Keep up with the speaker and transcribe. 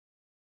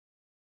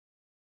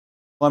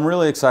Well, I'm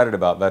really excited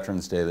about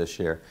Veterans Day this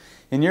year.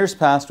 In years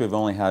past, we've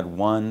only had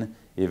one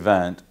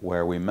event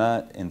where we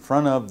met in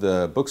front of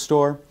the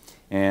bookstore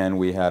and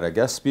we had a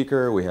guest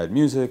speaker, we had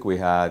music, we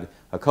had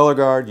a color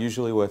guard,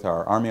 usually with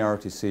our Army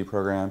ROTC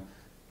program.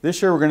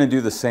 This year we're going to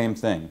do the same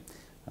thing.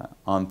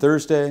 On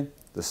Thursday,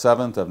 the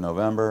 7th of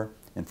November,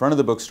 in front of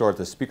the bookstore at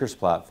the speaker's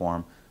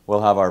platform, we'll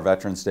have our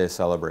Veterans Day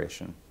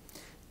celebration.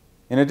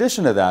 In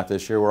addition to that,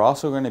 this year we're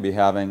also going to be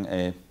having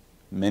a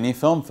mini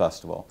film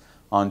festival.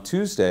 On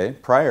Tuesday,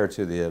 prior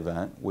to the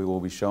event, we will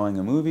be showing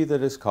a movie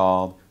that is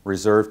called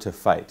Reserve to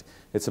Fight.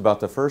 It's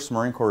about the 1st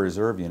Marine Corps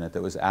Reserve unit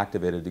that was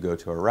activated to go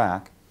to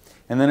Iraq,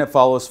 and then it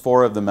follows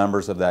 4 of the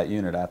members of that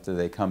unit after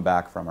they come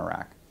back from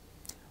Iraq.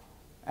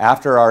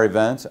 After our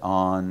event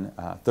on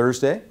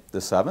Thursday, the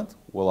 7th,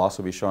 we'll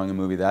also be showing a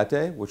movie that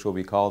day, which will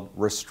be called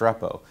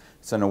Restrepo.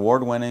 It's an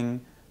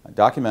award-winning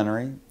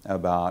documentary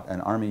about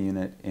an Army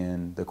unit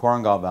in the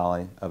Korengal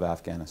Valley of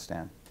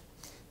Afghanistan.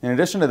 In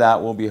addition to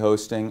that, we'll be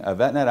hosting a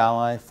VetNet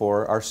Ally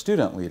for our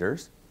student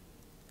leaders.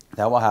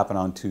 That will happen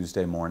on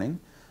Tuesday morning,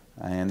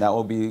 and that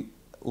will be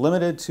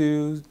limited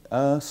to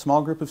a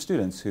small group of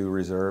students who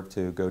reserve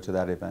to go to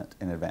that event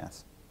in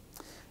advance.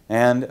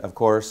 And of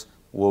course,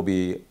 we'll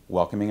be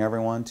welcoming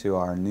everyone to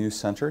our new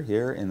center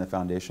here in the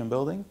Foundation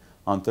Building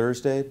on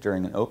Thursday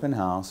during an open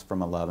house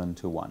from 11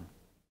 to 1.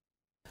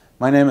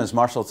 My name is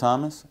Marshall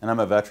Thomas, and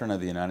I'm a veteran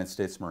of the United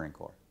States Marine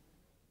Corps.